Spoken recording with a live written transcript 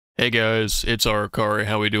Hey guys, it's Arakari.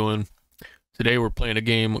 How we doing? Today we're playing a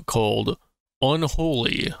game called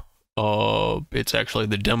Unholy. It's actually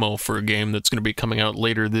the demo for a game that's going to be coming out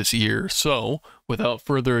later this year. So, without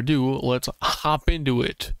further ado, let's hop into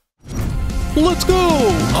it. Let's go!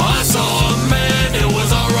 I saw a man, it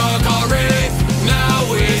was Arakari.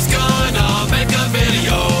 Now he's gonna make a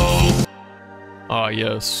video. Ah,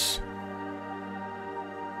 yes.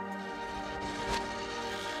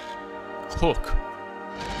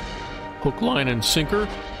 Hook, line, and sinker.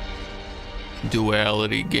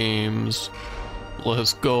 Duality games.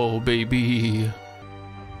 Let's go, baby.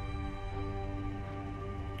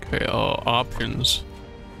 Okay, options.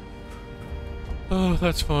 Oh,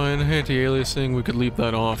 that's fine. Anti-aliasing, we could leave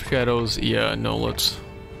that off. Shadows, yeah, no, let's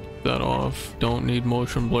leave that off. Don't need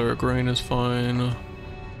motion blur. Grain is fine.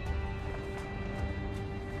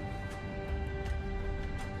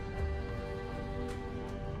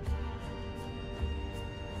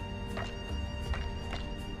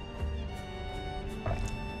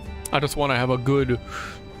 I just want to have a good,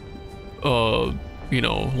 you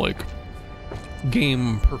know, like,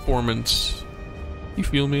 game performance. You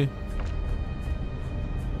feel me?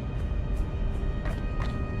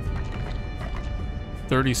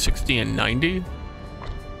 $30, $60, and $90?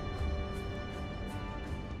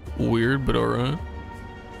 Weird, but alright.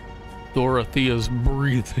 Dorothea's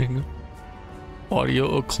breathing.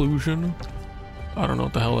 Audio occlusion. I don't know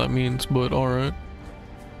what the hell that means, but alright.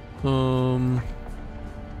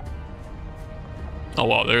 Oh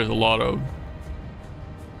wow, there's a lot of...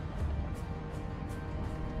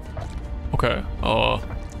 Okay, I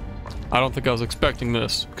don't think I was expecting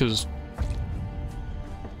this, because...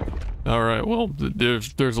 Alright, well,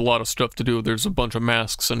 there's a lot of stuff to do. There's a bunch of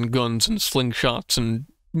masks and guns and slingshots and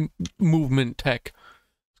movement tech.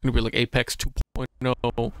 It's gonna be like Apex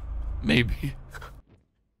 2.0, maybe.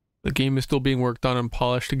 The game is still being worked on and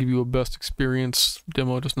polished to give you a best experience.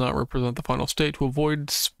 Demo does not represent the final state. To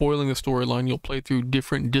avoid spoiling the storyline, you'll play through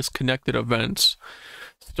different disconnected events,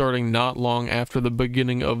 starting not long after the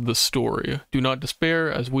beginning of the story. Do not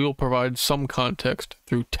despair, as we will provide some context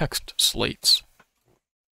through text slates.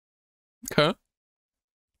 Okay.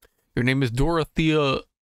 Your name is Dorothea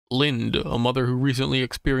Lind, a mother who recently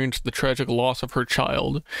experienced the tragic loss of her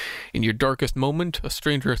child. In your darkest moment, a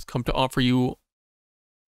stranger has come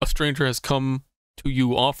to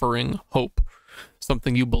you offering hope,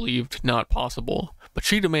 something you believed not possible. But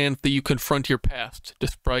she demands that you confront your past,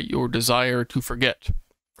 despite your desire to forget.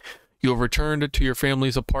 You have returned to your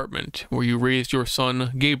family's apartment, where you raised your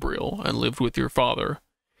son, Gabriel, and lived with your father.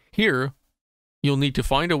 Here, you'll need to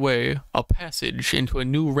find a passage into a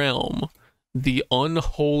new realm, the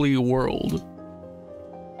unholy world.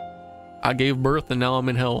 I gave birth and now I'm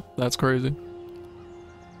in hell. That's crazy.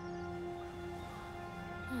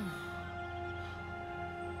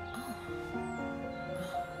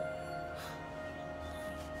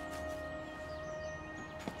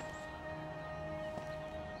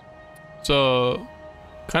 So,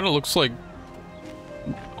 kind of looks like,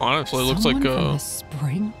 honestly, it looks like Someone from the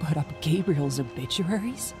spring put up Gabriel's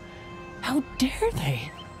obituaries? How dare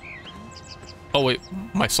they? Oh wait,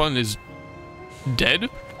 my son is dead?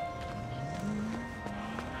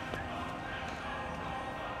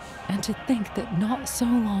 And to think that not so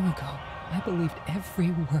long ago, I believed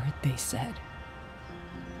every word they said.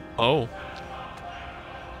 Oh.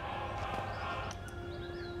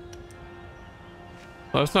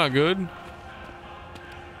 That's not good.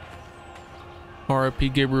 R.I.P.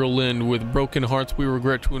 Gabriel Lind. With broken hearts, we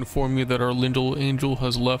regret to inform you that our little angel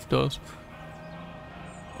has left us.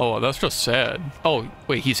 Oh, that's just sad. Oh,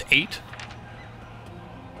 wait, he's 8?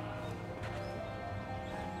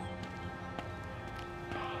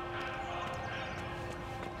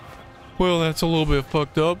 Well, that's a little bit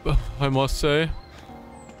fucked up, I must say.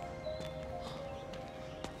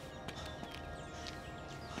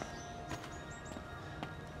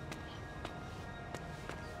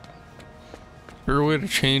 Is there a way to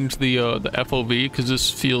change the FOV? Because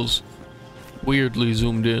this feels weirdly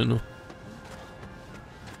zoomed in.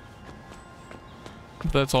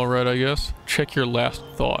 If that's alright, I guess. Check your last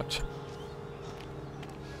thought.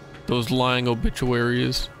 Those lying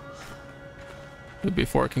obituaries.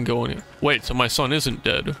 Before I can go any... Wait, so my son isn't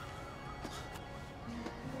dead.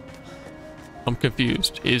 I'm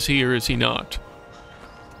confused. Is he or is he not?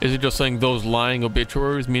 Is it just saying those lying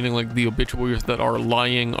obituaries, meaning like the obituaries that are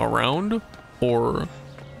lying around? Or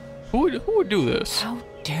who would do this? How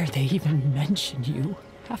dare they even mention you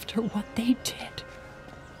after what they did?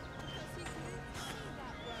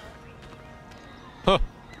 Huh.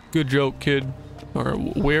 Good joke, kid.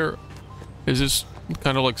 Alright, where is this?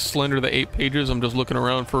 Kind of like Slender the 8 pages. I'm just looking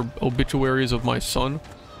around for obituaries of my son.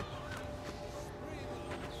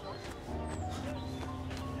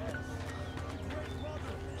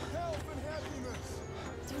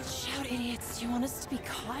 be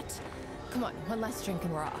caught. Come on, one last drink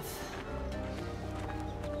and we're off.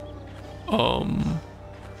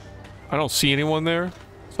 I don't see anyone there,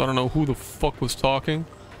 so I don't know who the fuck was talking.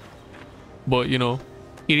 But, you know,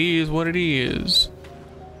 it is what it is.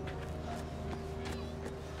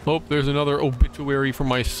 Oh, there's another obituary for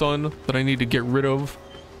my son that I need to get rid of.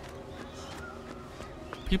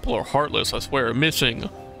 People are heartless, I swear. Missing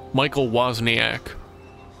Michael Wozniak.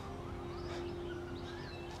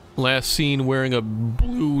 Last seen wearing a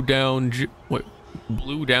blue down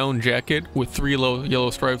jacket with 3 yellow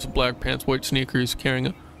stripes, black pants, white sneakers, carrying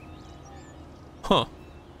a... Huh.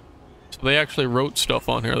 So they actually wrote stuff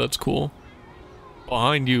on here, that's cool.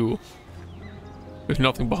 Behind you. There's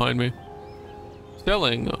nothing behind me.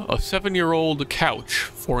 Selling a 7-year-old couch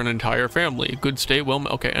for an entire family. Good state, well...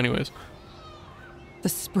 Okay, anyways. The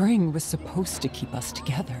spring was supposed to keep us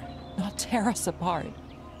together, not tear us apart.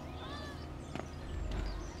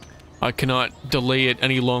 I cannot delay it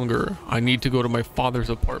any longer. I need to go to my father's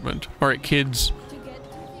apartment. Alright, kids.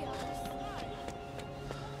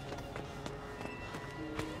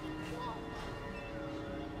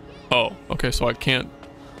 Oh, okay, so I can't...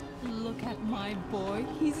 Look at my boy.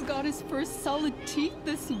 He's got his first solid teeth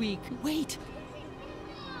this week. Wait.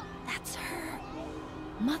 That's her.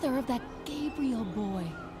 Mother of that Gabriel boy.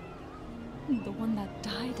 The one that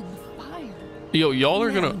died in the fire. Yo, y'all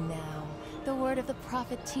are gonna... Now, the word of the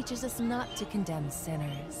prophet teaches us not to condemn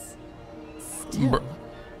sinners. Still,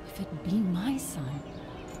 if it be my son,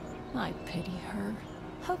 I pity her.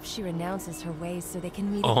 Hope she renounces her ways so they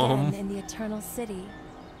can meet again in the eternal city.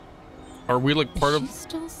 Are we like part of... Is she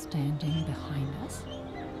still standing behind us?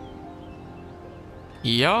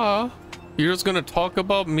 Yeah. You're just gonna talk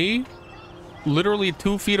about me? Literally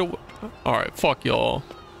 2 feet away. Alright, fuck y'all.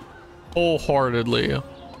 Wholeheartedly.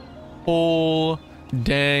 Whole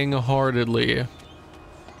dang heartedly.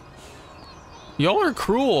 Y'all are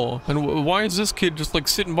cruel. And why is this kid just like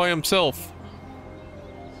sitting by himself?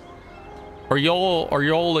 Are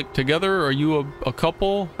y'all like together? Are you a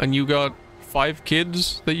couple and you got 5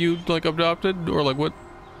 kids that you like adopted, or like what?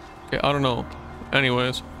 Okay, I don't know.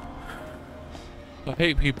 Anyways, I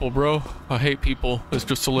hate people, bro. I hate people. This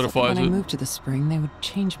just solidifies it. When I moved to the spring, they would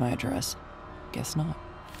change my address. Guess not.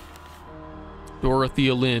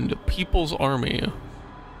 Dorothea Lind, People's Army.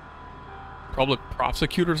 Public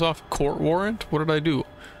Prosecutor's Office court warrant? What did I do?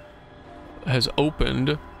 Has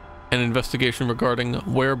opened an investigation regarding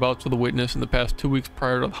whereabouts of the witness in the past 2 weeks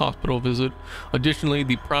prior to the hospital visit. Additionally,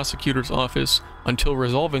 the prosecutor's office, until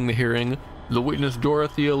resolving the hearing, the witness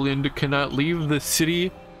Dorothea Lind cannot leave the city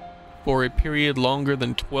for a period longer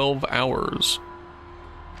than 12 hours.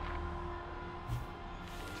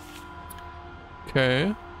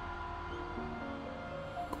 Okay.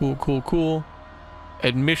 Cool.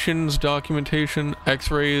 Admissions documentation,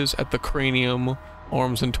 x-rays at the cranium,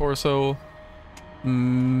 arms and torso.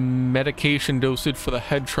 Medication dosage for the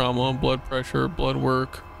head trauma, blood pressure, blood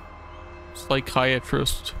work,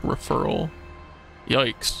 psychiatrist referral.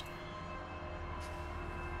 Yikes.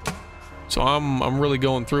 So I'm really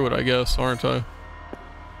going through it, I guess, aren't I?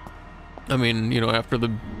 I mean, you know, after the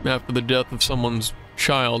death of someone's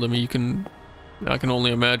child, I mean, I can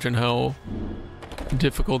only imagine how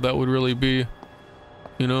difficult that would really be,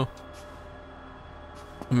 you know?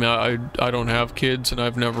 I mean, I don't have kids, and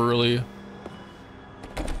I've never really...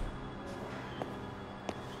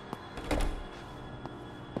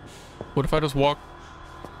 What if I just walk?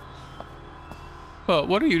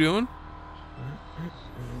 What are you doing?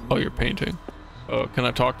 Oh, you're painting. Can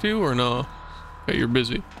I talk to you or no? Okay, you're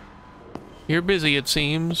busy. You're busy, it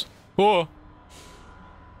seems. Oh!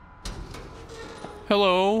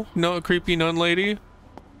 Hello, no creepy nun lady.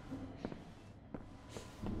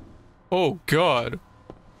 Oh, God.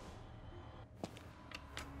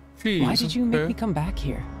 Jeez, Why did you make me come back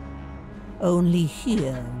here? Only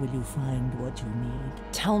here will you find what you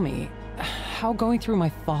need. Tell me, how going through my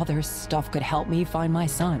father's stuff could help me find my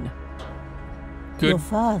son? Your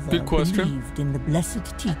father good question. believed in the blessed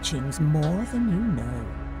teachings more than you know.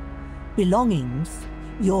 Belongings,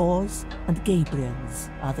 yours and Gabriel's,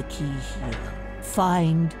 are the key here.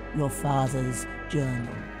 Find your father's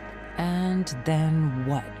journal. And then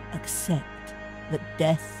what? Accept that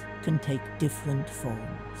death can take different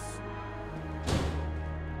forms.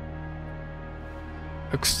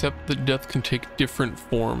 Accept that death can take different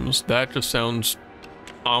forms. That just sounds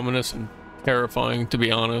ominous and terrifying, to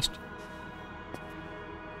be honest.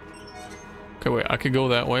 Okay, wait, I could go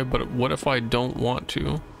that way, but what if I don't want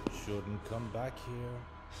to? Shouldn't come back here.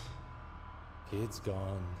 Kid's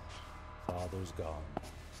gone. Father's gone.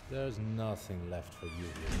 There's nothing left for you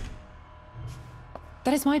here.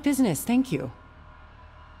 That is my business, thank you.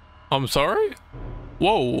 I'm sorry?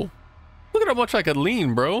 Whoa. Look at how much I could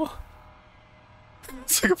lean, bro.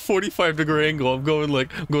 It's like a 45-degree angle. I'm going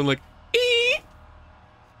like, ee!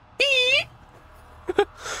 Ee!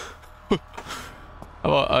 How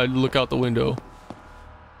about I look out the window?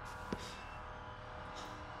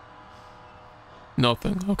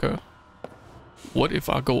 Nothing. Okay. What if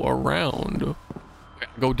I go around?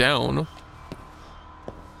 Go down.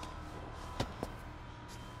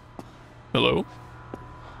 Hello?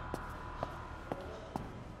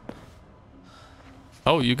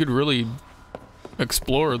 Oh, you could really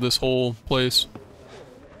explore this whole place.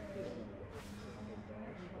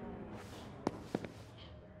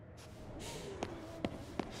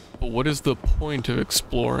 But what is the point of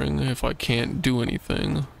exploring if I can't do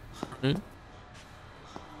anything? Right?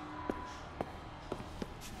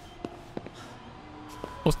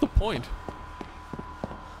 What's the point?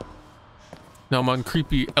 Now I'm on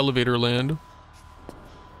creepy elevator land.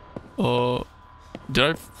 Did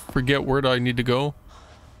I forget where I need to go?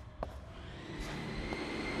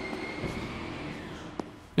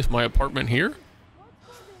 Is my apartment here?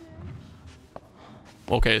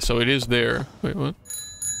 Okay, so it is there. Wait, what?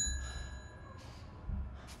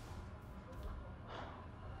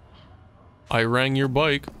 I rang your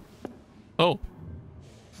bike. Oh.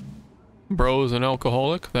 Bro is an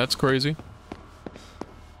alcoholic? That's crazy.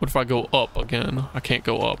 What if I go up again? I can't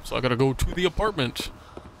go up, so I gotta go to the apartment.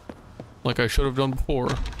 Like I should have done before.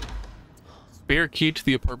 Spare key to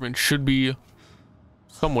the apartment should be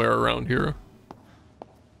somewhere around here.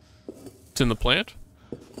 It's in the plant?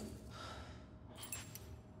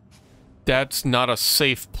 That's not a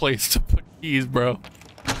safe place to put keys, bro.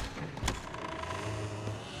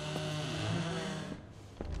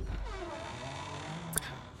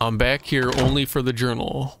 I'm back here only for the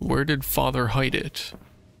journal. Where did Father hide it?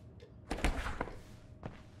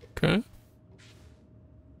 Okay.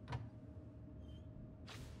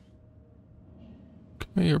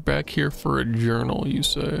 Okay, you're back here for a journal, you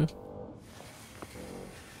say.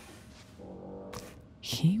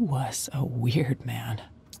 He was a weird man.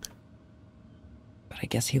 But I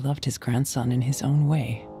guess he loved his grandson in his own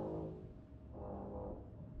way.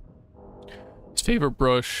 His favorite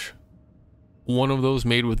brush, one of those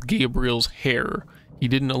made with Gabriel's hair. He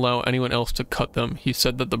didn't allow anyone else to cut them. He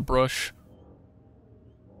said that the brush...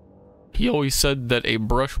 He always said that a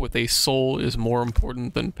brush with a soul is more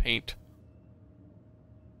important than paint.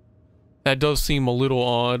 That does seem a little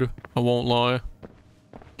odd, I won't lie.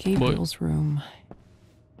 Gabriel's room.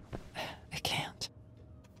 I can't.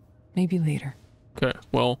 Maybe later. Okay,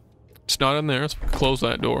 well, it's not in there, so close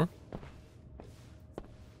that door.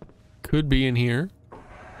 Could be in here.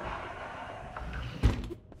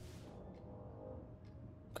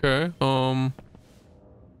 Okay, I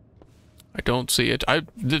don't see it. I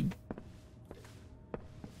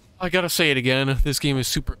gotta say it again. This game is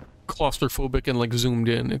super claustrophobic and like zoomed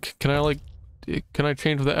in. Can I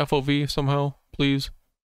change the FOV somehow, please?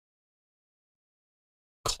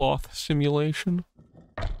 Cloth simulation,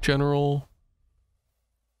 general,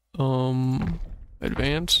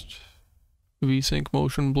 advanced, VSync,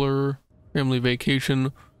 motion blur, family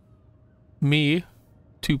vacation, me,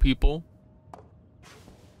 2 people.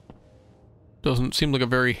 Doesn't seem like a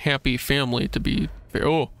very happy family to be fair.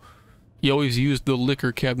 Oh, he always used the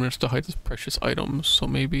liquor cabinets to hide his precious items, so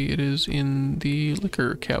maybe it is in the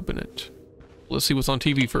liquor cabinet. Let's see what's on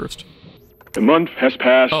TV first. A month has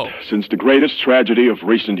passed since the greatest tragedy of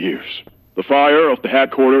recent years. The fire of the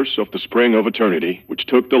headquarters of the Spring of Eternity, which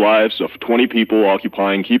took the lives of 20 people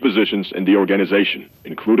occupying key positions in the organization,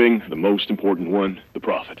 including the most important one, the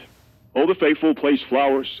Prophet. All the faithful place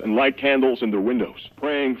flowers and light candles in their windows,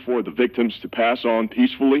 praying for the victims to pass on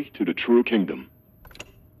peacefully to the true kingdom.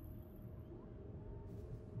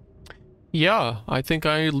 Yeah, I think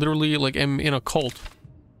I literally like am in a cult.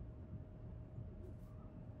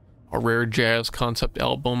 A rare jazz concept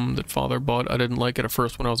album that Father bought. I didn't like it at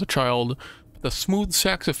first when I was a child. But the smooth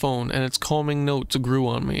saxophone and its calming notes grew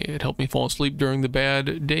on me. It helped me fall asleep during the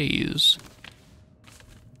bad days.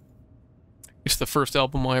 It's the first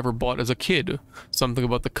album I ever bought as a kid. Something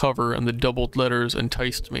about the cover and the doubled letters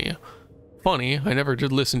enticed me. Funny, I never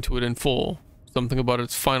did listen to it in full. Something about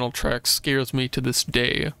its final track scares me to this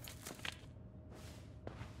day.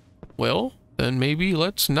 Well, then maybe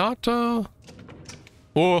let's not, Oh!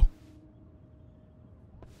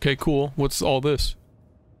 Okay, cool. What's all this?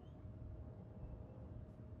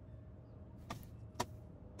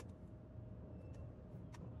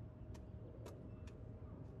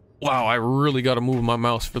 Wow, I really gotta move my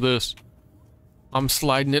mouse for this. I'm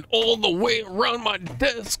sliding it all the way around my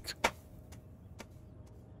desk.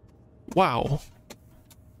 Wow.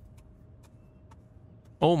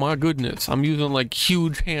 Oh my goodness, I'm using like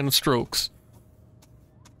huge hand strokes.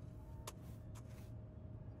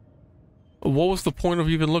 What was the point of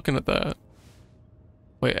even looking at that?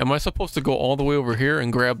 Wait, am I supposed to go all the way over here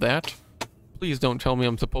and grab that? Please don't tell me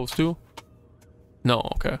I'm supposed to. No,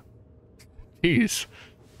 okay. Jeez.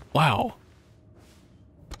 Wow.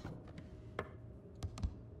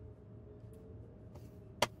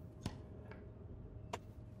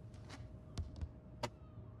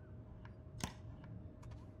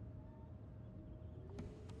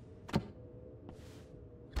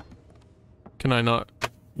 Can I not?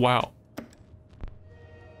 Wow.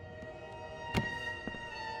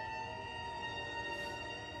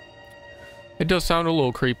 It does sound a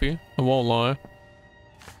little creepy, I won't lie.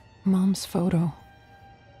 Mom's photo.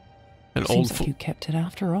 An Seems old like you kept it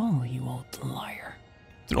after all, you old liar.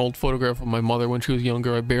 An old photograph of my mother when she was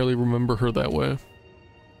younger. I barely remember her that way.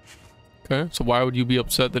 Okay, so why would you be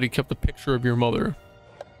upset that he kept a picture of your mother?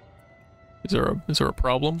 Is there a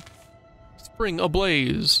problem? Spring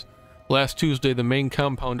ablaze. Last Tuesday, the main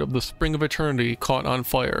compound of the Spring of Eternity caught on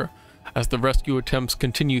fire. As the rescue attempts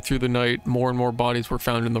continued through the night, more and more bodies were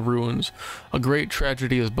found in the ruins. A great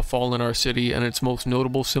tragedy has befallen our city, and its most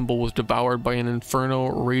notable symbol was devoured by an inferno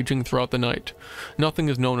raging throughout the night. Nothing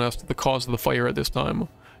is known as to the cause of the fire at this time.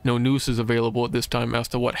 No news is available at this time as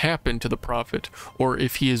to what happened to the prophet, or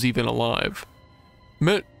if he is even alive.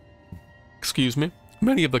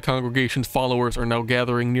 Many of the congregation's followers are now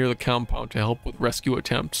gathering near the compound to help with rescue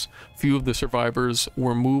attempts. Few of the survivors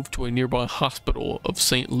were moved to a nearby hospital of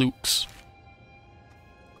St. Luke's.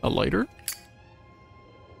 A lighter?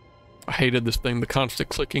 I hated this thing, the constant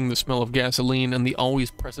clicking, the smell of gasoline, and the always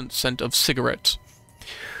present scent of cigarettes.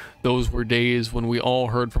 Those were days when we all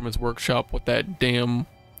heard from his workshop what that damn...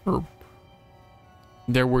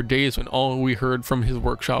 There were days when all we heard from his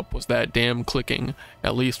workshop was that damn clicking.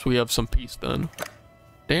 At least we have some peace then.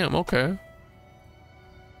 Damn, okay.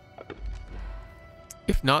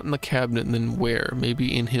 If not in the cabinet, then where?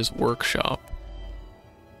 Maybe in his workshop.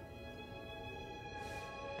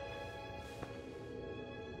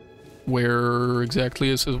 Where exactly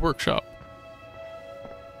is his workshop?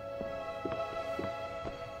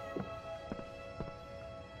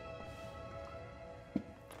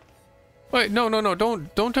 Wait, no,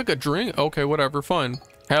 don't take a drink. Okay, whatever, fine.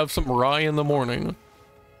 Have some rye in the morning.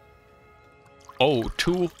 Oh,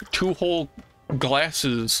 two whole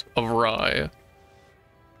glasses of rye.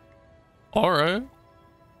 Alright.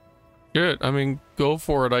 Good, I mean, go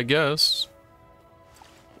for it, I guess.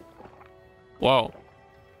 Wow.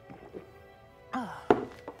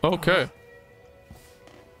 Okay.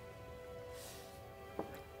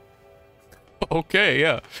 Okay,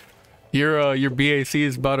 yeah. Your BAC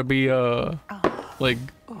is about to be, like,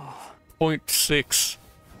 0.6.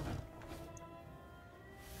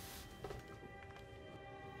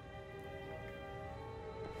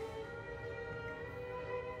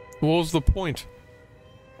 What was the point?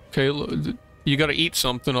 Okay, you gotta eat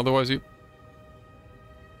something, otherwise you...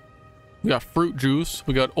 We got fruit juice,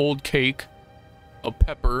 we got old cake, a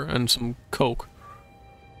pepper, and some Coke.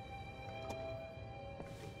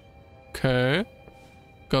 Okay.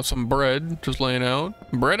 Got some bread just laying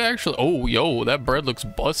out. Bread actually... Oh, yo, that bread looks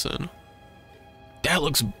bussin'. That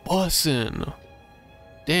looks bussin'.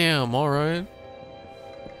 Damn, alright.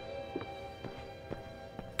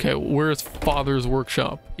 Okay, where's father's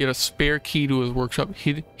workshop? He had a spare key to his workshop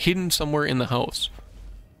hidden somewhere in the house.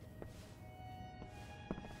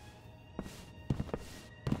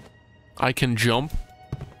 I can jump.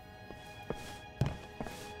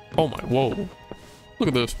 Oh my, whoa. Look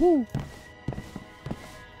at this, woo.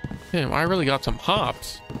 Damn, I really got some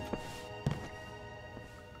hops.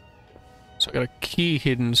 So I got a key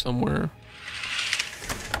hidden somewhere.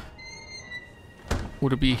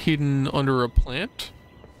 Would it be hidden under a plant?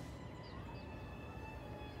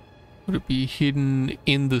 Would it be hidden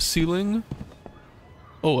in the ceiling?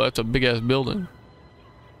 Oh, that's a big ass building.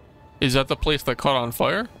 Is that the place that caught on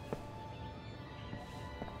fire?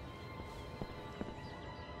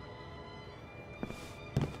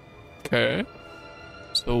 Okay.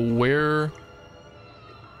 So where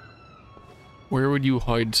would you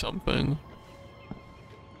hide something?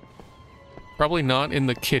 Probably not in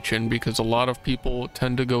the kitchen, because a lot of people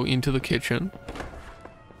tend to go into the kitchen.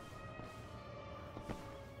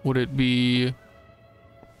 Would it be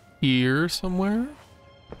here somewhere?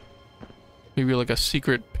 Maybe like a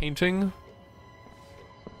secret painting?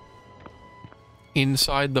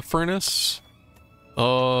 Inside the furnace?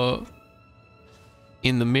 In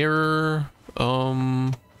the mirror?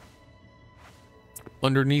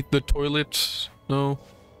 Underneath the toilet? No?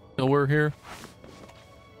 Nowhere here?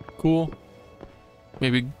 Cool.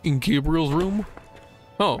 Maybe in Gabriel's room?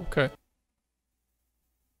 Oh, okay.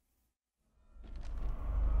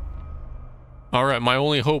 Alright, my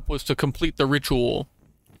only hope was to complete the ritual.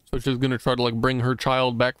 So she's gonna try to, like, bring her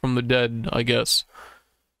child back from the dead, I guess.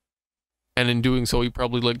 And in doing so, he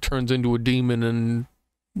probably, like, turns into a demon and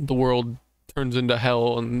the world turns into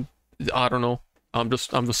hell, and I don't know. I'm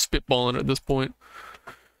just spitballing at this point.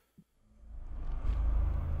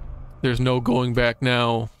 There's no going back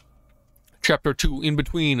now. Chapter 2, In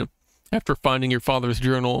Between. After finding your father's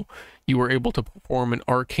journal, you were able to perform an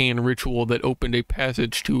arcane ritual that opened a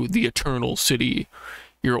passage to the Eternal City.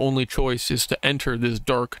 Your only choice is to enter this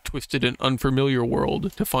dark, twisted, and unfamiliar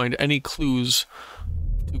world to find any clues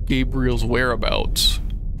to Gabriel's whereabouts.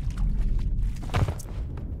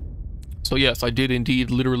 So yes, I did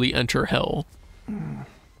indeed literally enter hell.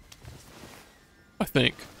 I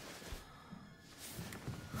think.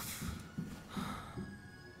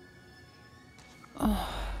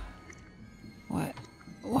 Oh.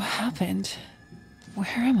 What happened? Where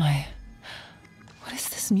am I? What is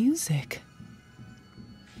this music?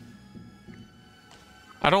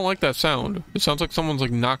 I don't like that sound. It sounds like someone's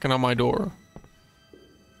like knocking on my door.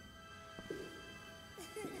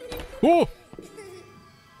 Oh!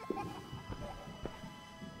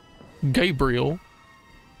 Gabriel.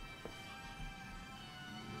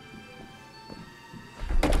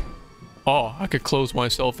 Oh, I could close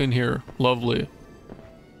myself in here. Lovely.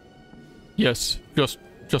 Yes,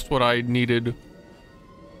 just what I needed.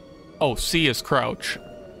 Oh, C is crouch.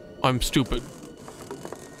 I'm stupid.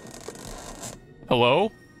 Hello?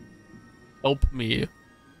 Help me.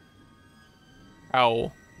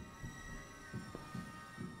 How?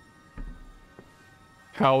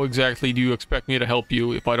 How exactly do you expect me to help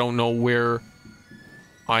you if I don't know where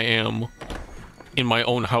I am in my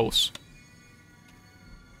own house?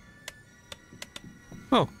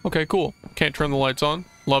 Oh, okay, cool. Can't turn the lights on.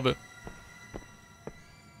 Love it.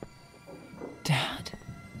 Dad?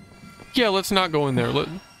 Yeah, let's not go in there.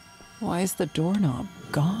 Why is the doorknob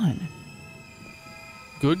gone?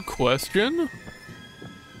 Good question.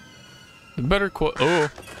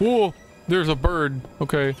 Oh, whoa! There's a bird.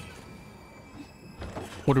 Okay.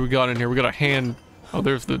 What do we got in here? We got a hand. Oh,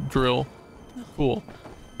 there's the drill. Cool.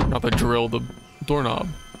 Not the drill, the doorknob.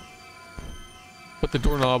 Put the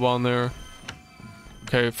doorknob on there.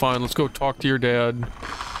 Okay, fine. Let's go talk to your dad.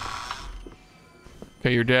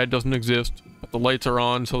 Okay, your dad doesn't exist, but the lights are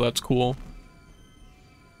on, so that's cool.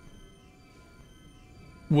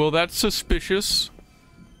 Well, that's suspicious.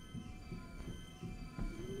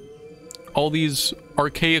 All these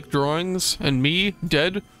archaic drawings and me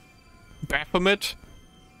dead. Baphomet,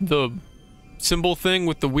 the symbol thing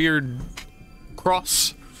with the weird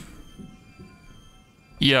cross.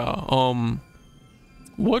 Yeah,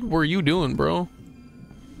 what were you doing, bro?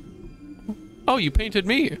 Oh, you painted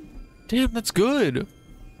me. Damn, that's good.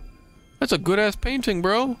 That's a good-ass painting,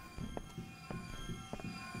 bro.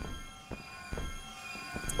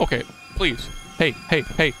 Okay, please.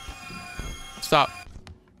 Hey. Stop.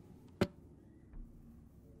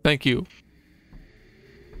 Thank you.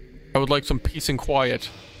 I would like some peace and quiet.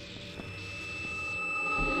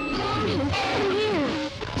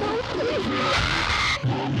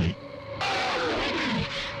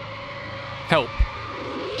 Help.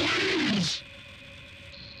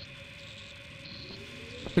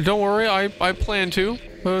 Don't worry, I plan to.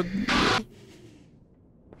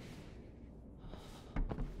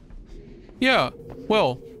 Yeah,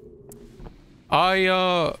 well,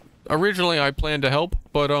 originally I planned to help,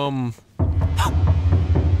 but, whoa.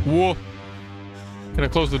 Can I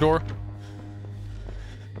close the door?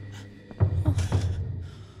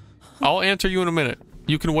 I'll answer you in a minute.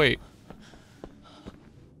 You can wait.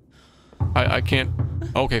 I can't.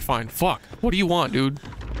 Okay, fine. Fuck. What do you want, dude?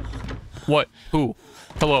 What? Who?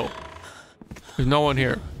 Hello. There's no one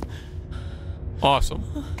here. Awesome.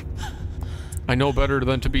 I know better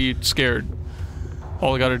than to be scared.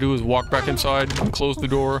 All I gotta do is walk back inside and close the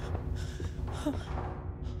door.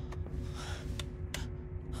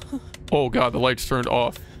 Oh god, the light's turned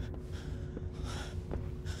off.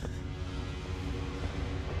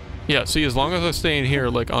 Yeah, see, as long as I stay in here,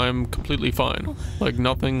 like, I'm completely fine. Like,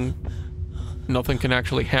 nothing can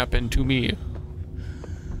actually happen to me.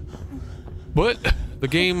 But the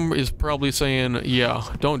game is probably saying, yeah,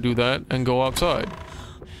 don't do that, and go outside.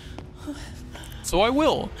 So I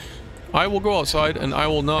will. I will go outside, and I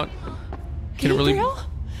will not... Can it really... Gabriel?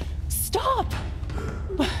 Stop!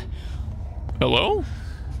 Hello?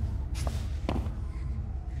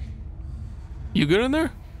 You good in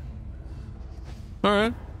there?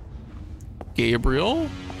 Alright. Gabriel?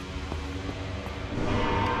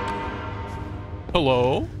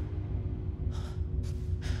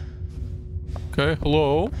 Okay,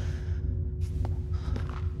 hello?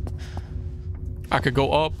 I could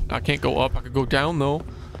go up. I can't go up. I could go down, though.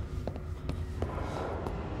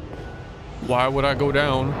 Why would I go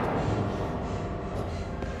down?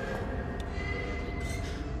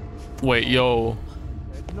 Wait, yo.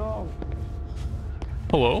 No.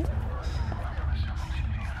 Hello?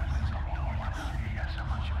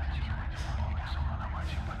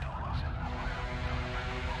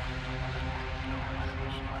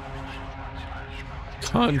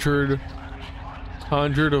 Conjured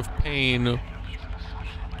of pain.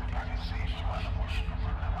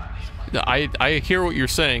 I hear what you're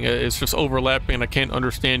saying. It's just overlapping and I can't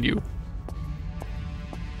understand you.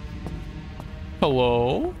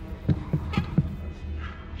 Hello?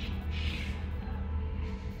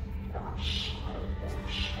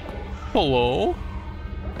 Hello?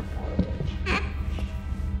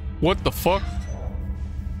 What the fuck?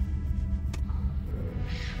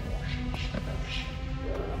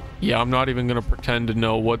 Yeah, I'm not even gonna pretend to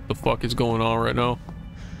know what the fuck is going on right now.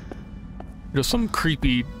 Just some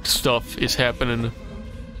creepy stuff is happening.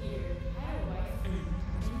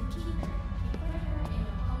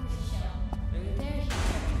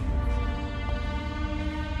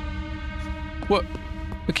 What?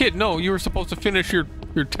 The kid, no, you were supposed to finish your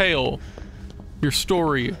tale. Your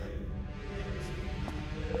story.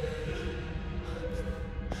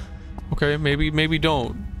 Okay, maybe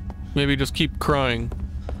don't. Maybe just keep crying.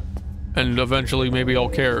 And eventually maybe I'll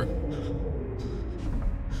care.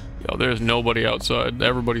 Yo, there's nobody outside.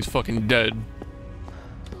 Everybody's fucking dead.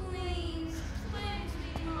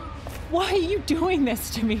 Why are you doing this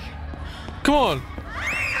to me? Come on.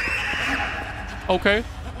 Okay.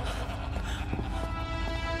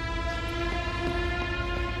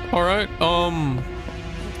 Alright,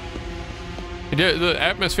 the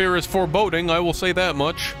atmosphere is foreboding, I will say that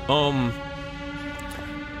much. I'm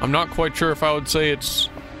not quite sure if I would say it's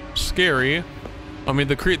scary. I mean,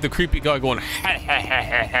 the creepy guy going ha ha ha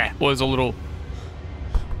ha ha was a little...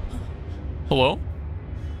 Hello?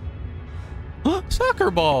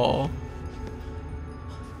 Soccer ball!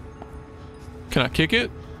 Can I kick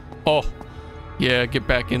it? Oh, yeah, get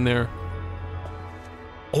back in there.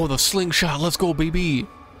 Oh, the slingshot, let's go, baby!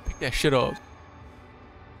 Pick that shit up.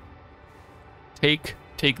 Take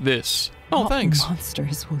this. Oh, thanks.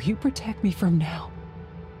 Monsters, will you protect me from now?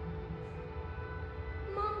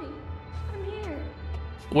 Mommy, I'm here.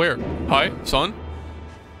 Where? Hi, son?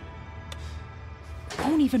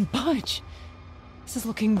 Won't even budge. This is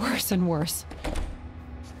looking worse and worse.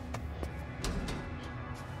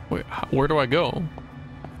 Wait, where do I go?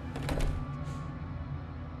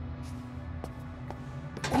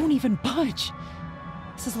 Won't even budge.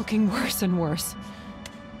 This is looking worse and worse.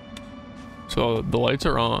 So the lights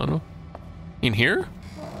are on. In here?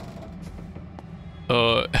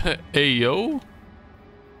 Hey yo?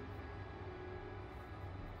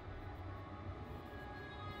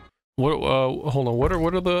 What hold on,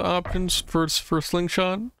 what are the options for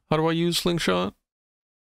slingshot? How do I use slingshot?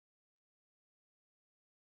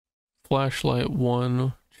 Flashlight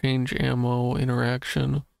 1, change ammo,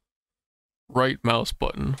 interaction. Right mouse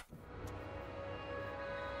button.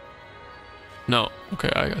 No.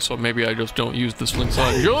 Okay, so maybe I just don't use the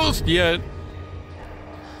slingshot just yet.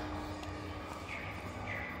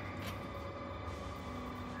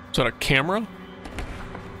 Is that a camera?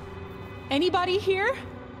 Anybody here?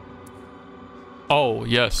 Oh,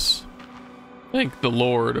 yes. Thank the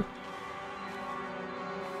Lord.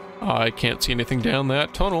 I can't see anything down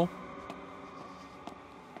that tunnel.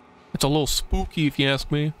 It's a little spooky if you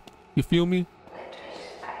ask me. You feel me?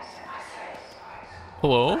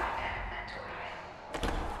 Hello?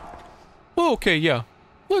 Oh, okay, yeah.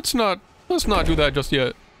 Let's not do that just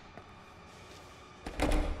yet.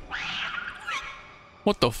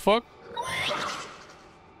 What the fuck?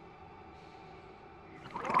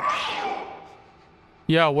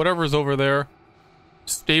 Yeah, whatever's over there.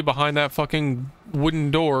 Stay behind that fucking wooden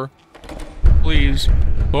door. Please.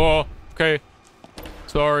 Oh, okay.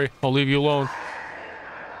 Sorry, I'll leave you alone.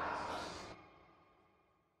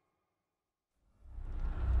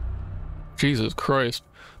 Jesus Christ.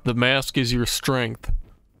 The mask is your strength.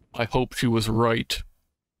 I hope she was right.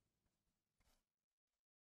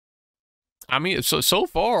 I mean, so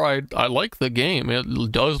far, I like the game.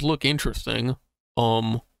 It does look interesting.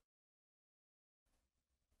 Kind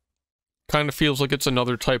of feels like it's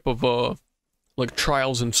another type of, like,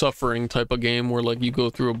 trials and suffering type of game where, like, you go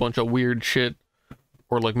through a bunch of weird shit.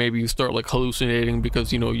 Or, like, maybe you start, like, hallucinating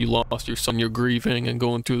because, you know, you lost your son, you're grieving and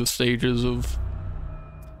going through the stages of...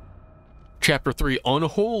 Chapter 3,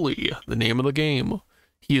 Unholy, the name of the game.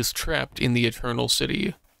 He is trapped in the Eternal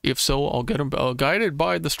City. If so, I'll get him guided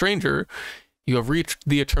by the stranger. You have reached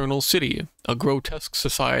the Eternal City, a grotesque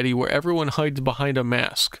society where everyone hides behind a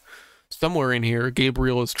mask. Somewhere in here,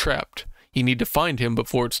 Gabriel is trapped. You need to find him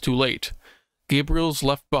before it's too late. Gabriel's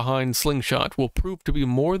left-behind slingshot will prove to be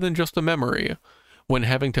more than just a memory when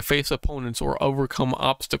having to face opponents or overcome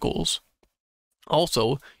obstacles.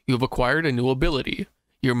 Also, you have acquired a new ability.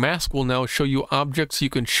 Your mask will now show you objects you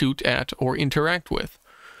can shoot at or interact with.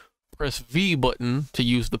 Press V button to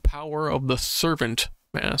use the power of the Servant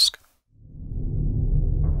mask.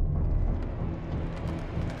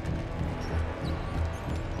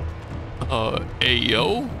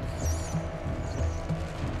 Ayo?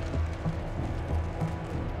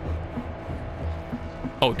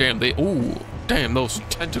 Oh, damn, ooh, damn, those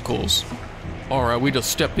tentacles. Alright, we just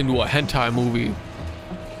stepped into a hentai movie.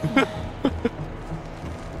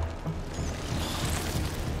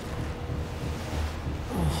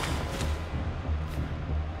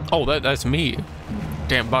 Oh, that's me.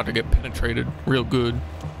 Damn, about to get penetrated real good.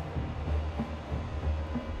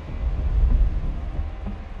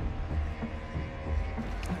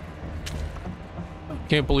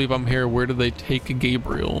 Can't believe I'm here. Where did they take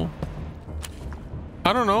Gabriel?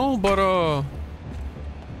 I don't know, but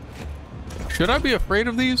should I be afraid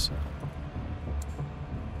of these?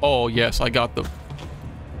 Oh yes, I got them.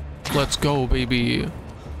 Let's go, baby.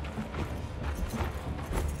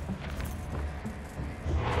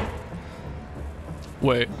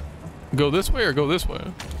 Wait, go this way or go this way?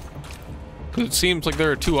 Because it seems like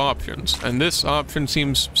there are two options, and this option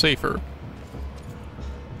seems safer.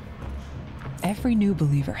 Every new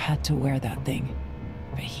believer had to wear that thing.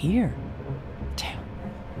 But here, damn,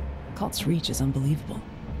 cult's reach is unbelievable.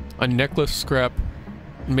 A necklace scrap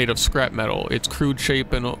made of scrap metal. Its crude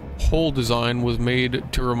shape and whole design was made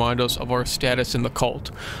to remind us of our status in the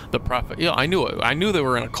cult. The Prophet, yeah, I knew it. I knew they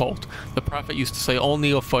were in a cult. The Prophet used to say all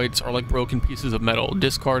neophytes are like broken pieces of metal,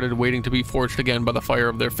 discarded, waiting to be forged again by the fire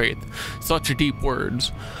of their faith. Such deep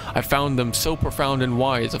words. I found them so profound and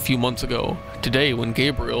wise a few months ago. Today,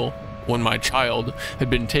 when my child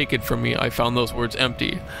had been taken from me, I found those words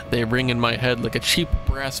empty. They ring in my head like a cheap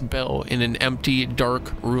brass bell in an empty,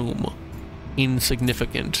 dark room.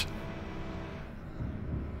 Insignificant.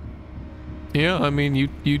 Yeah, I mean,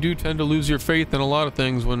 you do tend to lose your faith in a lot of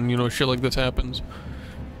things when, you know, shit like this happens.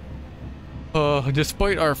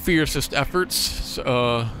 Despite our fiercest efforts,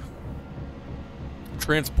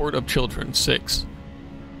 transport of children, 6.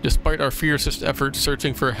 Despite our fiercest efforts,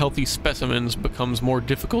 searching for healthy specimens becomes more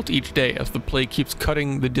difficult each day as the plague keeps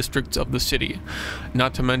cutting the districts of the city,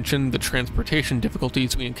 not to mention the transportation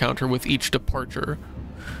difficulties we encounter with each departure.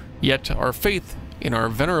 Yet our faith in our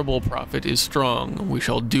venerable prophet is strong. We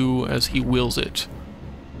shall do as he wills it.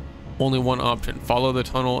 Only one option: follow the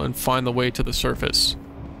tunnel and find the way to the surface.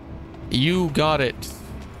 You got it.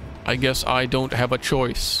 I guess I don't have a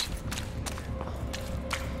choice.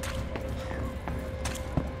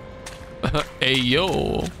 Hey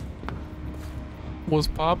yo, what's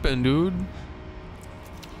poppin', dude?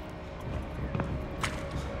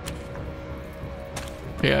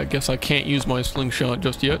 Yeah, I guess I can't use my slingshot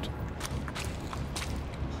just yet.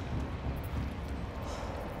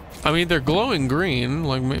 I mean, they're glowing green,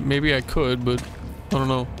 like maybe I could, but I don't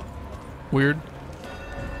know. Weird.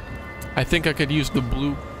 I think I could use the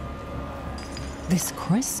blue. This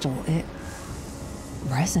crystal, it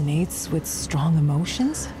resonates with strong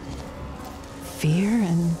emotions? Fear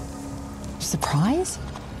and surprise?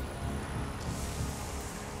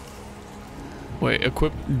 Wait,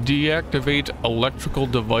 deactivate electrical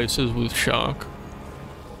devices with shock.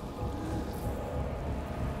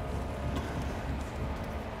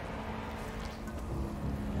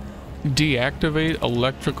 Deactivate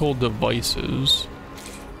electrical devices.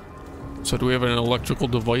 So do we have an electrical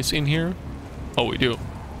device in here? Oh, we do.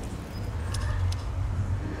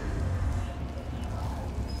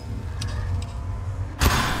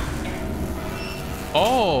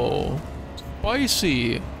 Oh,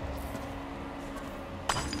 spicy.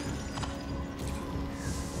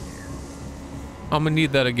 I'm gonna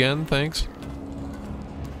need that again, thanks.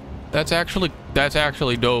 That's actually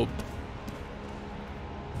dope.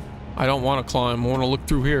 I don't want to climb, I want to look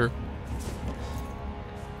through here.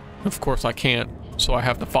 Of course I can't, so I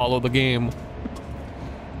have to follow the game.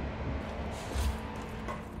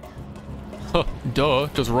 Huh, duh,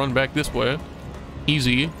 just run back this way.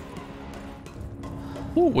 Easy.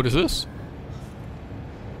 Ooh, what is this?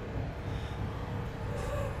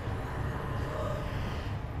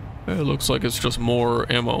 It looks like it's just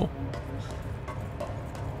more ammo.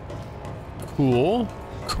 Cool.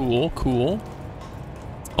 Cool, cool.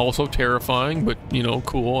 Also terrifying, but, you know,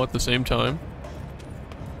 cool at the same time.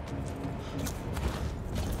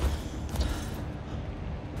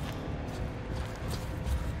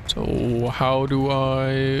 So how do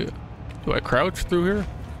I crouch through here?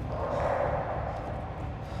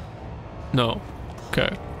 No.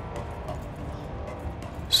 Okay.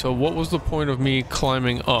 So what was the point of me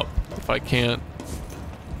climbing up if I can't?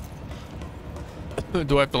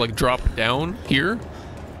 Do I have to like drop down here?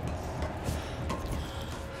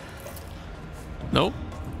 Nope.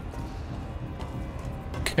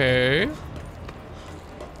 Okay.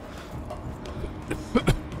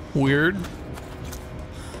 Weird.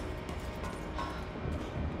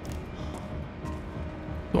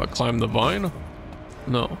 Do I climb the vine?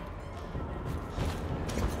 No.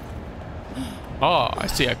 Ah, I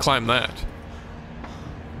see. I climbed that.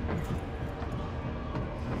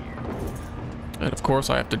 And of course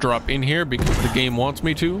I have to drop in here because the game wants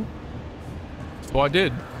me to. So I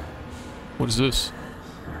did. What is this?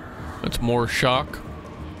 That's more shock.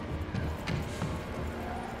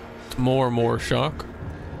 It's more shock.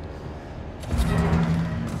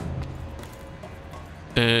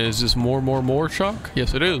 And is this more shock?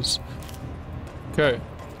 Yes, it is. Okay.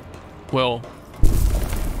 Well.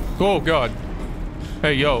 Oh, God.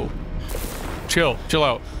 Hey, yo. Chill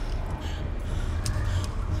out.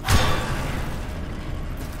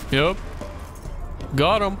 Yep.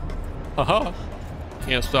 Got him. Haha.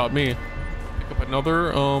 Can't stop me. Pick up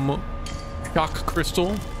another, shock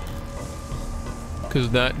crystal.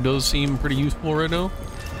 Because that does seem pretty useful right now.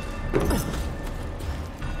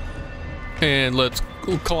 And let's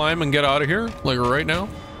climb and get out of here, like right now.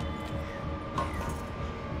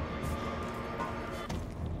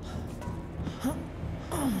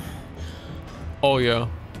 Oh yeah,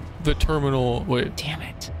 the terminal, wait. Damn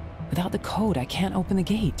it. Without the code, I can't open the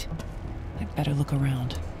gate. I'd better look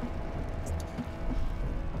around.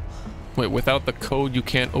 Wait, without the code, you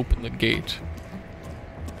can't open the gate.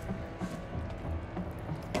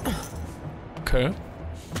 Okay.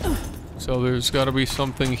 So there's gotta be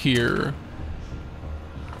something here.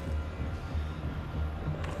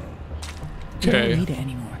 You Okay. don't need it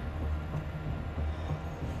anymore.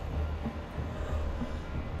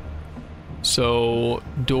 So,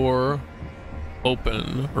 door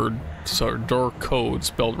open, or sorry, door code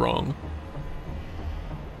spelled wrong.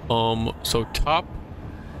 So top,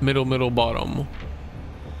 middle, bottom.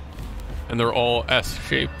 And they're all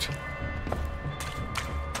S-shaped.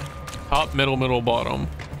 Top, middle, bottom.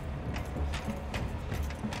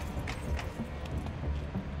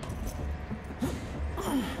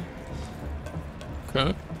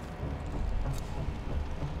 Okay.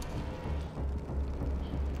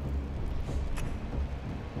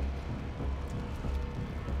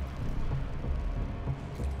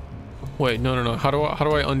 Wait, no. How do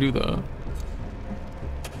I undo the?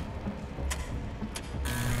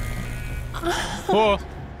 Oh.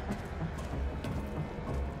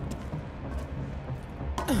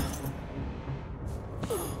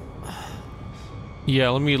 Yeah,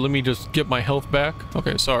 let me just get my health back.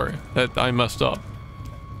 Okay, sorry. That I messed up.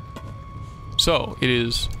 So, it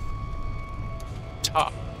is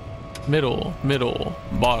top, middle,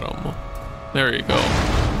 bottom. There you go.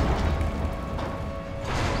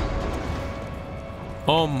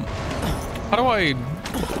 How do I...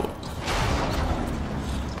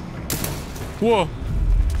 Whoa.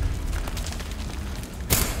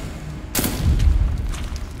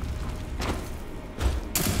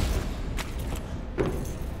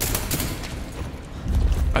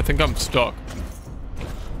 I think I'm stuck.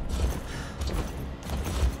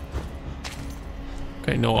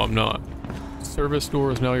 Okay, no, I'm not. Service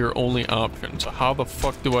door is now your only option. So how the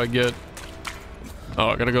fuck do I get... Oh,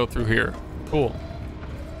 I gotta go through here. Cool.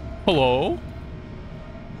 Hello?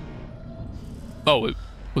 Oh,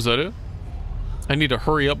 was that it? I need to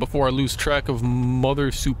hurry up before I lose track of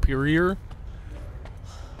Mother Superior.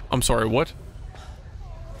 I'm sorry, what?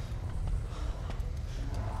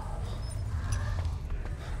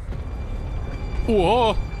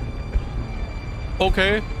 Whoa!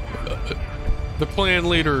 Okay. The clan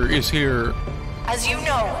leader is here. As you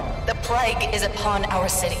know, the plague is upon our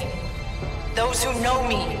city. Those who know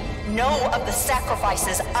me know of the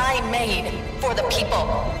sacrifices I made for the people.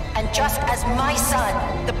 And just as my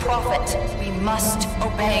son, the prophet, we must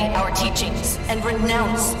obey our teachings and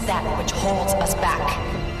renounce that which holds us back.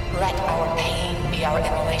 Let our pain be our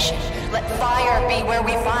immolation. Let fire be where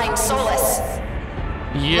we find solace.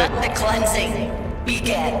 Yeah. Let the cleansing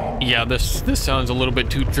begin. Yeah, this sounds a little bit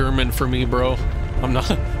too German for me, bro. I'm not.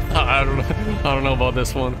 I don't know about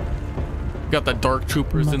this one. Got the dark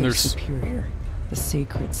troopers Mother in there. Superior, the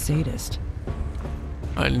sacred sadist.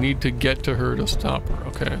 I need to get to her to stop her.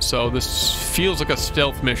 Okay, so this feels like a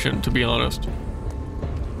stealth mission, to be honest.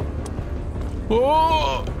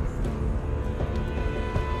 Oh!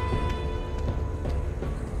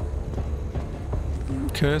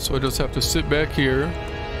 Okay, so I just have to sit back here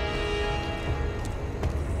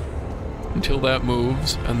until that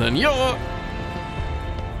moves, and then yeah.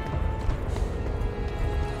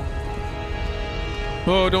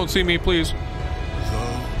 Oh, don't see me, please.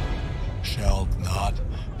 Thou shalt not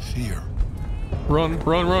fear. Run,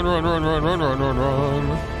 run, run, run, run, run, run, run, run,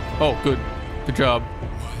 run. Oh, good. Good job.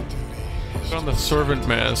 Put on the servant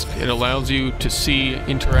mask. It allows you to see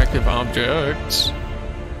interactive objects.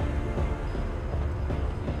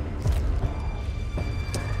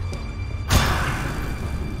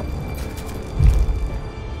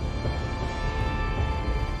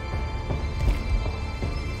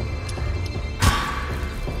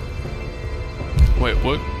 Wait,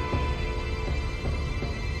 what?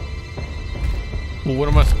 Well, what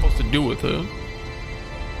am I supposed to do with it?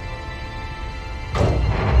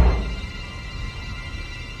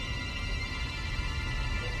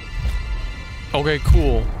 Okay,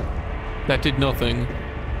 cool. That did nothing.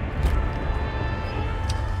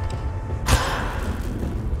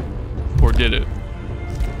 Or did it?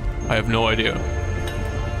 I have no idea.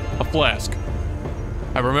 A flask.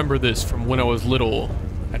 I remember this from when I was little.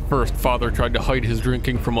 At first, Father tried to hide his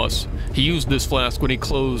drinking from us. He used this flask when he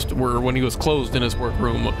was closed in his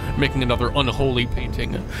workroom, making another unholy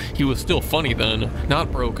painting. He was still funny then, not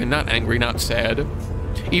broken, not angry, not sad.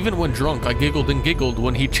 Even when drunk, I giggled and giggled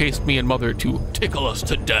when he chased me and Mother to tickle us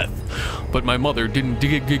to death. But my mother didn't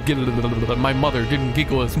giggle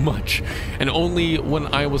as much, and only when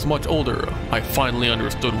I was much older, I finally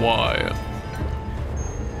understood why.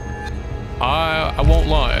 I won't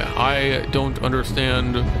lie, I don't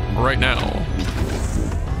understand right now.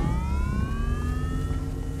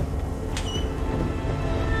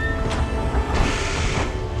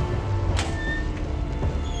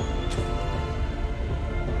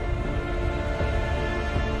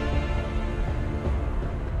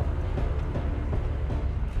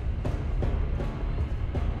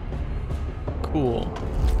 Cool.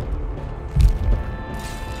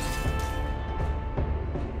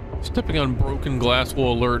 Stepping on broken glass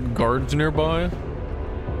will alert guards nearby.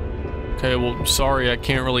 Okay, well, sorry, I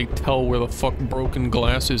can't really tell where the fuck broken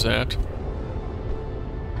glass is at.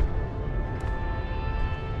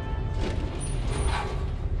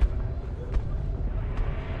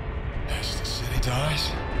 As the city dies,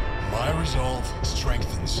 my resolve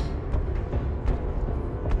strengthens.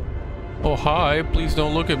 Oh, hi, please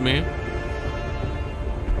don't look at me.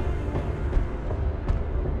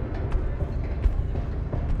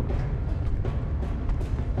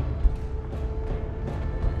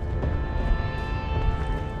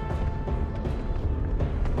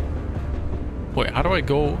 Wait, how do I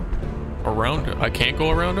go around him? I can't go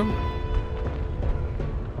around him?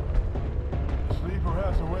 The sleeper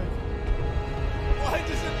has awake. Why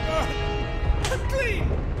does it burn? I'm clean.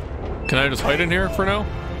 Can I just hide in here for now?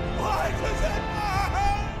 Why does it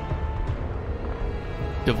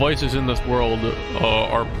burn? Devices in this world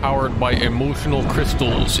are powered by emotional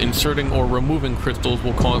crystals. Inserting or removing crystals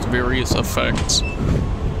will cause various effects.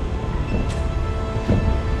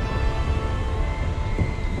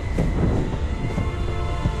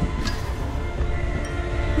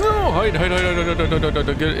 Hide,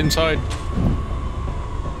 get inside.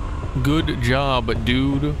 Good job,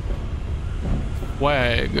 dude.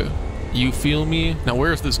 Swag. You feel me? Now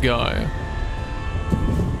where's this guy?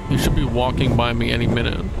 He should be walking by me any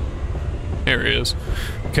minute. There he is.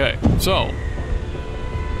 Okay, so.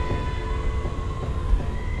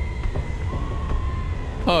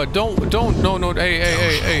 No,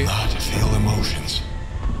 hey. Not to feel emotions.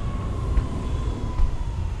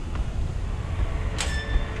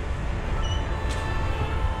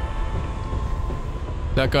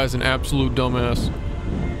 That guy's an absolute dumbass.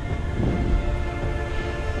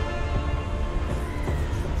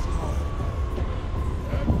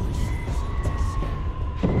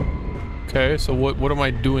 Okay, so what am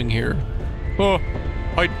I doing here? Oh,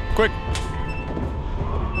 hide, quick!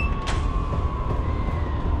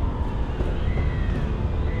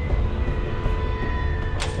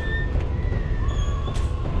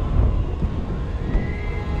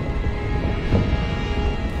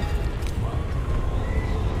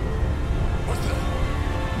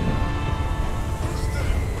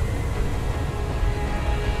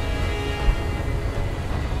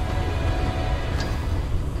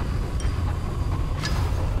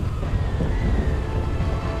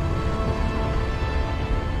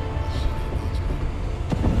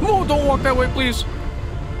 Don't walk that way, please.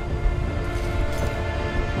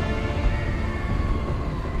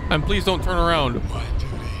 And please don't turn around. My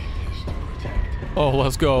duty is to protect. Oh,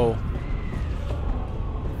 let's go.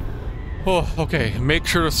 Oh, okay. Make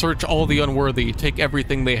sure to search all the unworthy. Take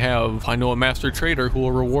everything they have. I know a master trader who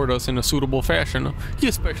will reward us in a suitable fashion. He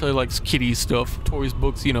especially likes kitty stuff, toys,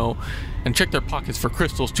 books, you know. And check their pockets for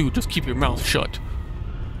crystals too. Just keep your mouth shut.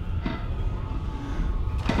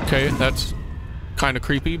 Okay, that's kind of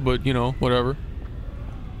creepy, but you know, whatever.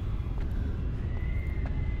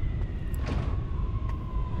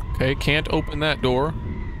 Okay, can't open that door.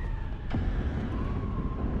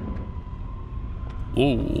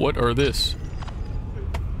 Whoa, what are this?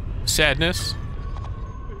 Sadness?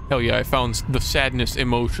 Hell yeah, I found the sadness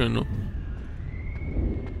emotion.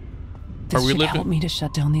 This should help me to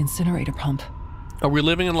shut down the incinerator pump. Are we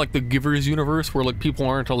living in like the Giver's universe where like people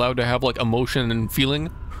aren't allowed to have like emotion and feeling?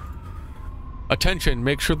 Attention,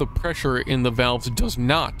 make sure the pressure in the valves does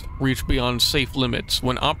not reach beyond safe limits.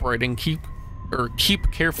 When operating, keep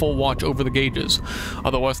careful watch over the gauges.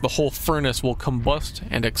 Otherwise the whole furnace will combust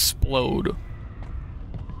and explode.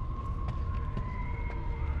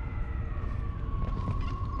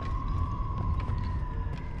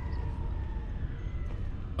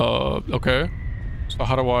 Okay. So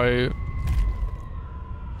how do I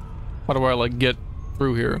like get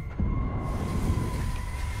through here?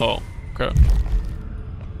 Oh, okay.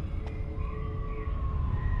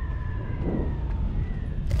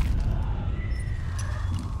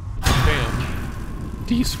 Bam.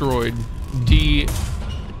 Destroyed.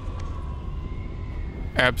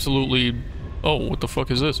 Absolutely. Oh, what the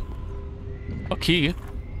fuck is this? A key.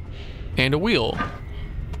 And a wheel.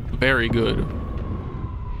 Very good.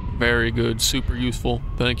 Very good. Super useful.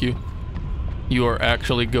 Thank you. You are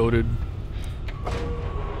actually goated.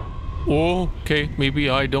 Oh, okay.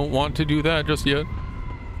 Maybe I don't want to do that just yet.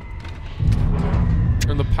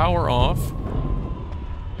 Turn the power off.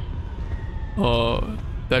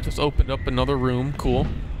 That just opened up another room. Cool.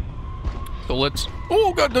 So let's...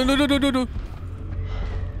 Oh, God. No.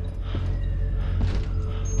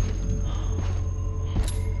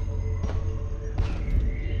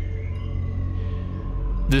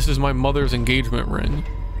 This is my mother's engagement ring.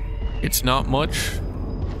 It's not much.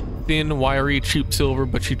 Thin, wiry, cheap silver,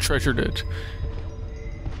 but she treasured it.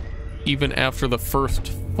 Even after the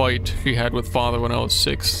first fight she had with father when I was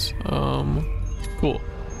 6. Cool.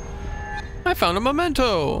 I found a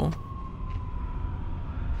memento!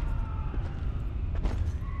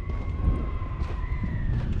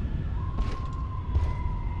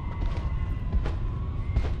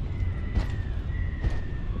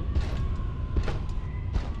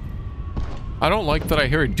 I don't like that I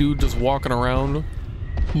hear a dude just walking around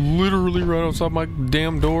literally right outside my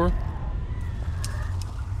damn door.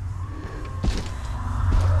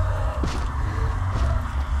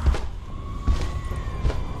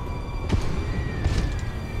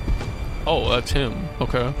 Oh, that's him.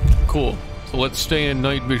 Okay, cool. So let's stay in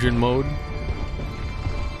night vision mode.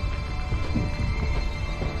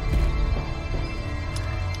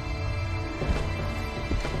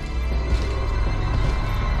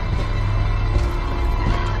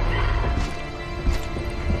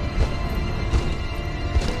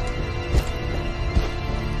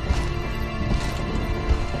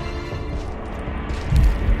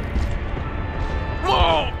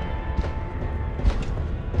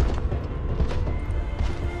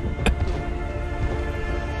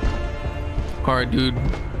 Alright, dude.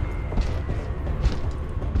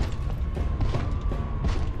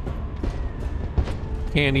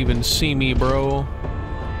 Can't even see me, bro.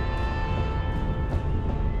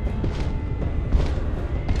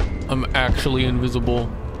 I'm actually invisible.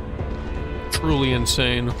 Truly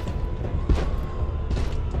insane.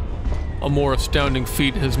 A more astounding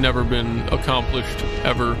feat has never been accomplished,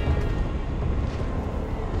 ever.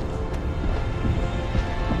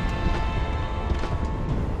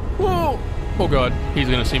 Whoa! Oh god, he's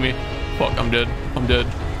gonna see me. Fuck, I'm dead. I'm dead.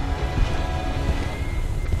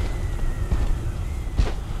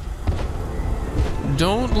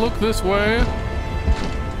 Don't look this way.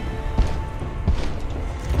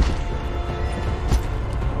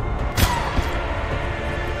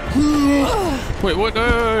 Wait, what?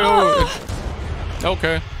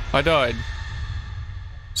 Okay, I died.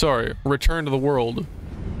 Sorry, return to the world.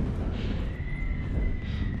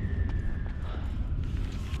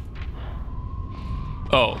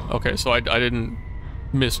 Oh, okay, so I didn't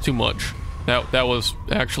miss too much. That was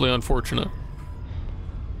actually unfortunate.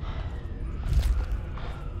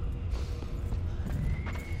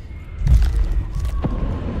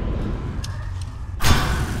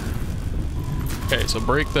 Okay, so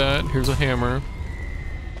break that. Here's a hammer.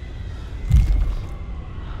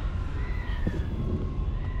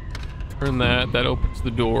 Turn that. That opens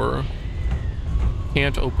the door.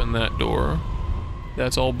 Can't open that door.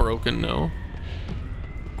 That's all broken now.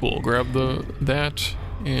 Cool, grab that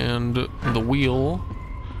and the wheel,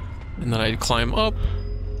 and then I'd climb up.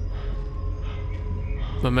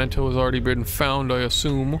 Memento has already been found, I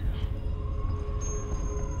assume.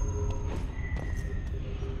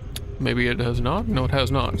 Maybe it has not? No, it has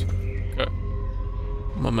not. Okay.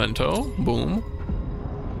 Memento, boom.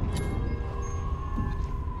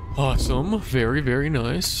 Awesome, very, very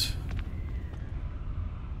nice.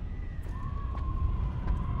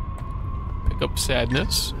 Pick up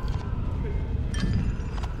sadness.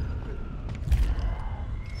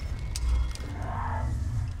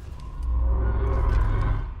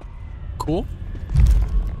 Cool.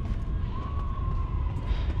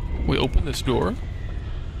 We open this door.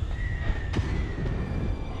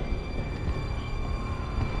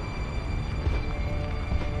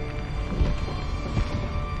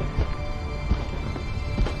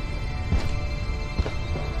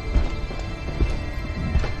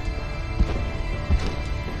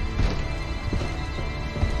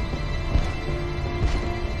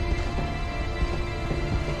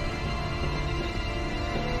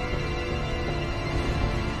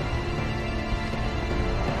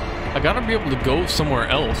 I gotta be able to go somewhere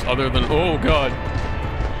else other than, oh god.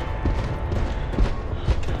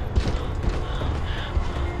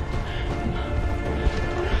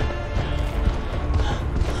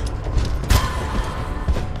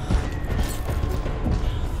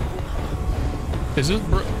 Is this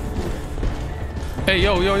bro? Hey,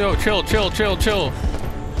 yo, chill.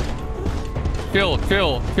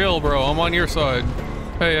 Chill, bro, I'm on your side.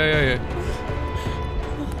 Hey.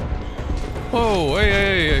 Whoa,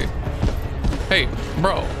 hey. Hey,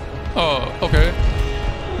 bro. Okay.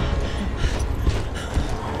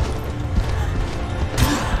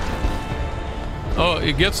 Oh,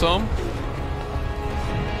 you get some.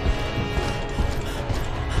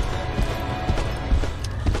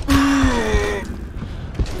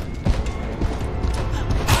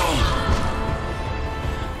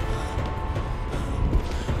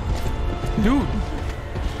 Dude.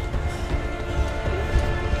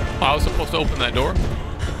 I was supposed to open that door.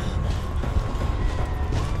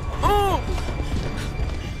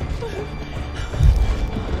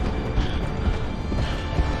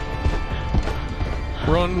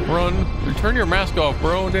 Run. Turn your mask off,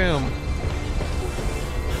 bro. Damn.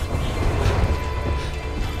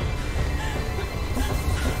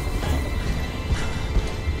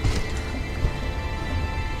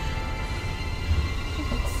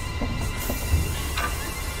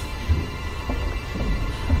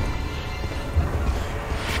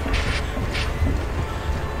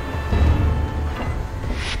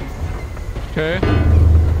 Okay.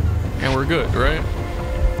 And we're good, right?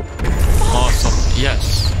 Awesome.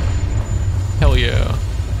 Yes. Hell yeah.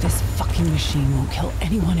 This fucking machine won't kill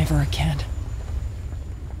anyone ever again.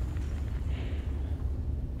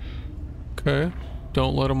 Okay.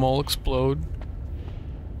 Don't let them all explode.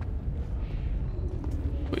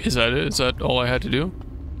 Is that it? Is that all I had to do?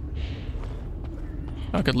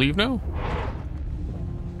 I could leave now?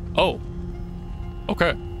 Oh.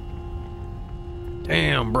 Okay.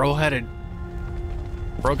 Damn, bro had it.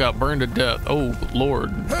 Bro got burned to death. Oh,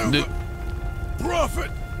 Lord.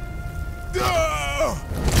 Prophet!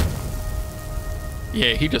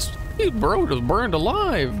 Yeah, bro just burned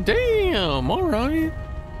alive. Damn, alright.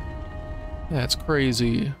 That's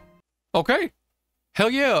crazy. Okay. Hell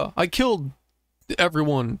yeah, I killed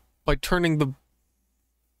everyone by turning the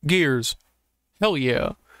gears. Hell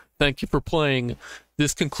yeah. Thank you for playing.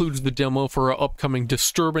 This concludes the demo for our upcoming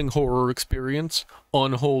disturbing horror experience,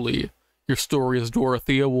 Unholy. Your story as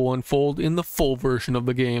Dorothea will unfold in the full version of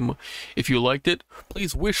the game. If you liked it,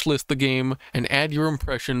 please wishlist the game and add your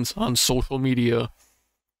impressions on social media.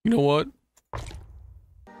 You know what?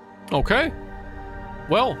 Okay.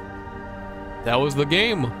 Well, that was the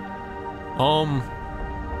game.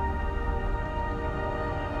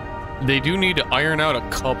 They do need to iron out a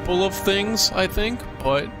couple of things, I think,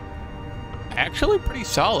 but actually pretty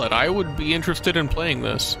solid. I would be interested in playing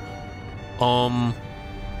this.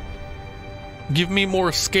 Give me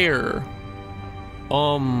more scare.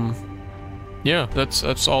 Yeah,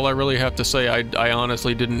 that's all I really have to say. I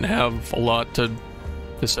honestly didn't have a lot to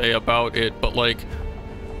say about it, but like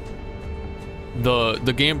the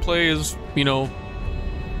gameplay is, you know,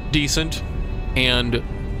 decent, and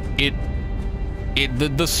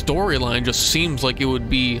the storyline just seems like it would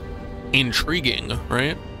be intriguing,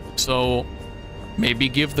 right? So maybe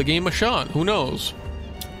give the game a shot. Who knows?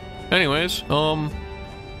 Anyways,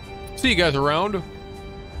 see you guys around.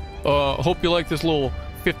 Hope you like this little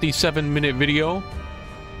 57-minute video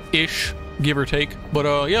ish, give or take.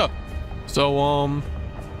 But yeah. So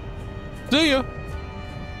see ya.